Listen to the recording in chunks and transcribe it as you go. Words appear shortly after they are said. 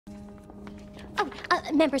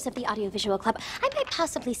Members of the Audiovisual Club, I might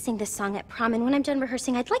possibly sing this song at prom, and when I'm done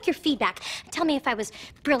rehearsing, I'd like your feedback. Tell me if I was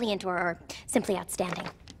brilliant or simply outstanding.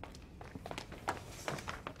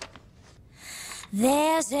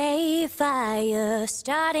 There's a fire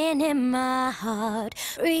starting in my heart,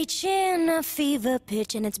 reaching a fever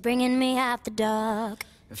pitch, and it's bringing me out the dark.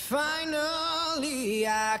 Finally,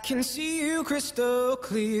 I can see you crystal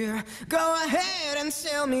clear. Go ahead and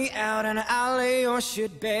sell me out and I'll lay your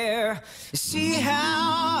shit bare. See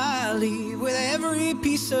how I leave with every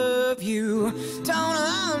piece of you. Don't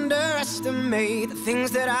underestimate the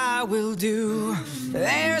things that I will do.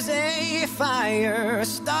 There's a fire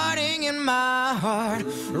starting in my heart,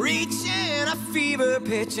 reaching a fever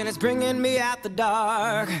pitch, and it's bringing me out the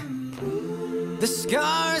dark. The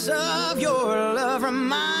scars of your love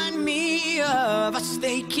remind me of us.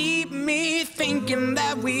 They keep me thinking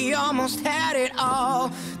that we almost had it all.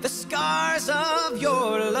 The scars of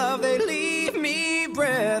your love, they leave me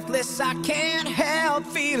breathless. I can't help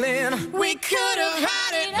feeling we could have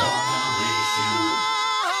had it all.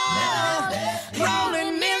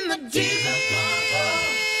 Rolling in the deep,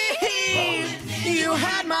 you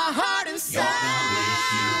had my heart inside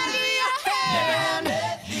your hand,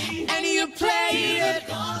 and you played it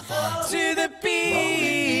to the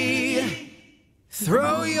beat.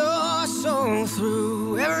 Throw your soul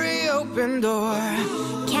through every open door.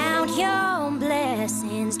 Count your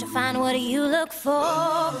blessings to find what you look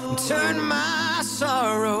for. Turn my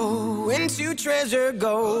sorrow into treasure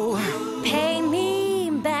gold. Pay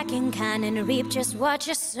me back in kind and reap just what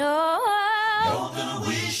you sow. You're gonna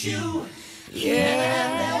wish you.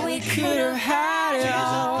 Yeah, we could have had it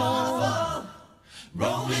all.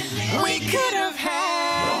 We could have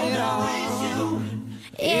had it all.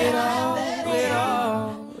 It all, it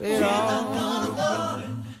all, it all.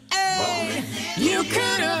 Hey, you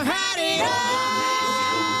could have had it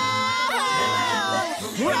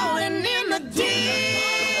all. Rolling in the deep,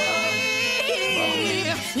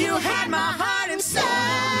 you had my heart inside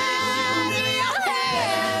your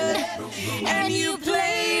hand, and you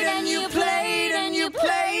played and you played and you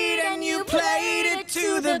played and you played it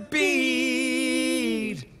to the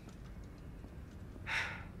beat.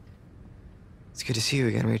 It's good to see you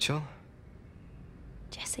again, Rachel.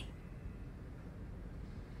 Jesse,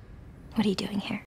 what are you doing here?